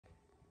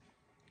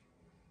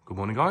Good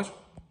morning, guys.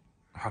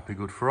 Happy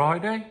Good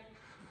Friday.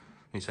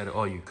 It's Ed at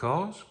Are You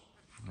Cars.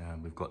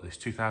 We've got this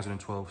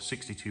 2012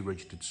 62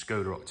 registered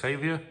Skoda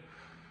Octavia.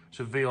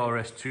 It's a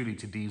VRS 2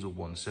 litre diesel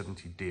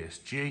 170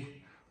 DSG.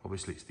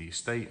 Obviously it's the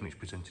estate and it's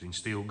presented in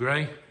steel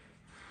grey.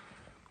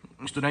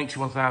 It's done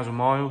 81,000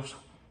 miles,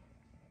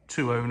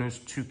 2 owners,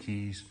 2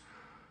 keys.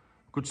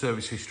 Good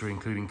service history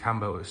including cam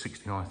belt at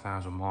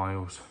 69,000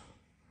 miles.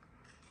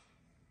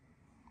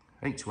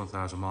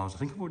 81,000 miles, I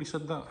think I've already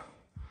said that.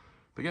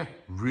 But yeah,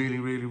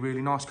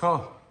 really nice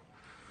car.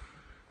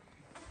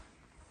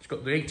 It's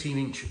got the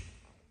 18-inch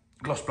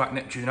gloss black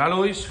Neptune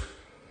alloys.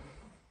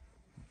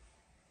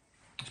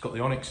 It's got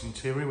the Onyx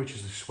interior, which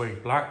is the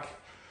suede black.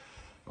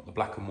 Got the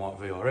black and white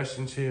VRS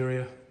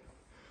interior.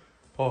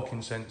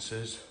 Parking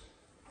sensors.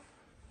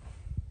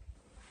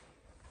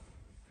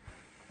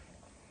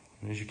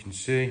 And as you can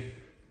see,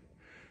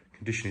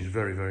 condition is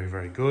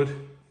very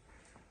good.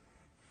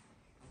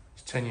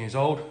 It's 10 years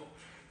old.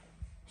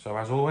 So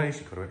as always,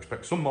 you've got to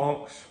expect some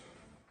marks,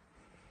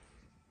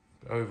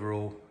 but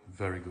overall,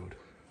 very good.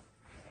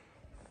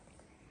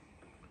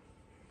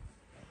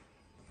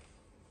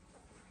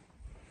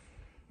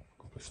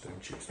 A couple of stone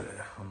chips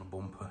there on the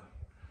bumper,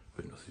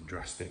 but nothing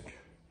drastic.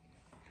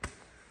 The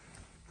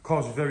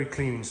car's very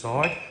clean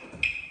inside.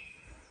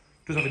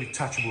 Does have a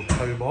detachable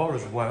tow bar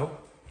as well.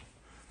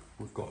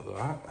 We've got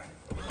that.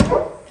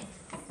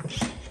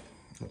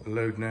 Got the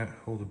load net,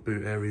 all the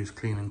boot area is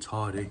clean and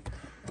tidy.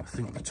 I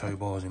think the tow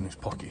bar's in this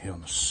pocket here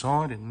on the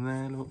side, in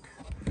there, look.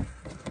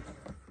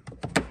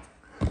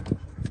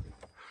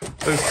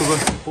 Both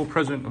cover all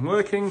present and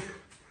working.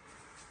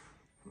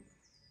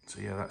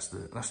 So yeah, that's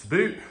the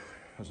boot.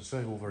 As I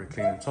say, all very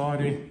clean and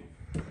tidy.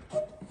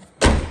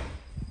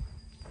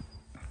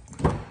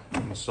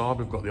 On the side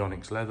we've got the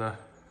Onyx leather,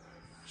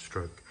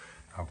 stroke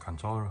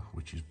Alcantara,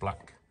 which is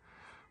black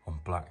on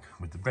black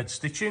with the red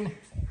stitching.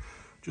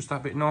 Just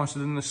that bit nicer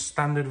than the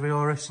standard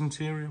VRS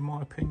interior, in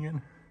my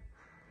opinion.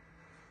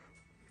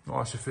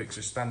 Nicer fix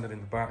is standard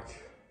in the back.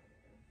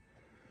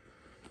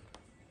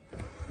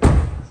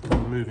 So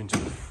moving to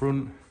the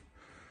front,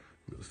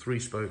 we've got the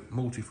 3-spoke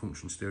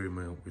multi-function steering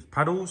wheel with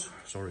paddles.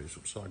 Sorry, it's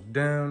upside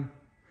down.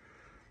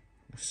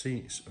 The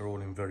seats are all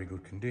in very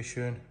good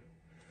condition.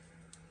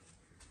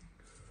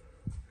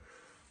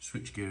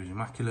 Switch gear is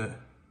immaculate.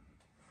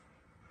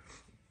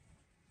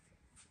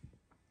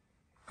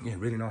 Yeah,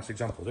 really nice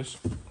example this.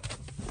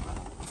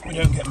 We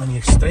don't get many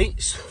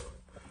estates.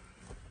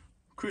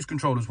 Cruise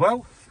control as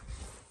well.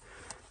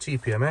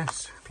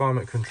 TPMS,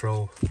 climate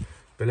control,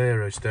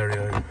 Bolero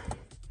stereo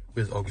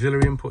with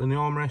auxiliary input in the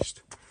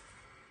armrest.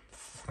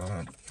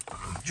 And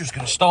I'm just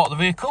going to start the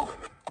vehicle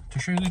to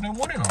show you there's no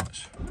warning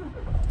lights.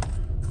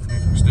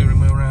 Move the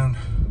steering wheel around.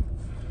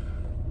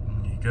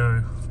 And you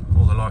go.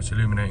 All the lights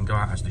illuminate and go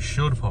out as they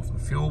should, apart from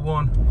the fuel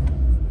one.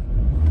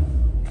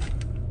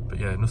 But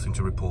yeah, nothing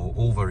to report.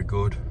 All very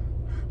good.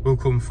 Will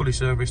come fully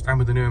serviced and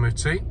with the new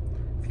MOT.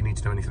 If you need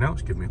to know anything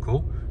else, give me a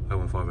call.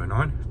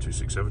 01509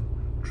 267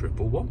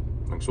 111.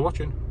 Thanks for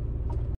watching.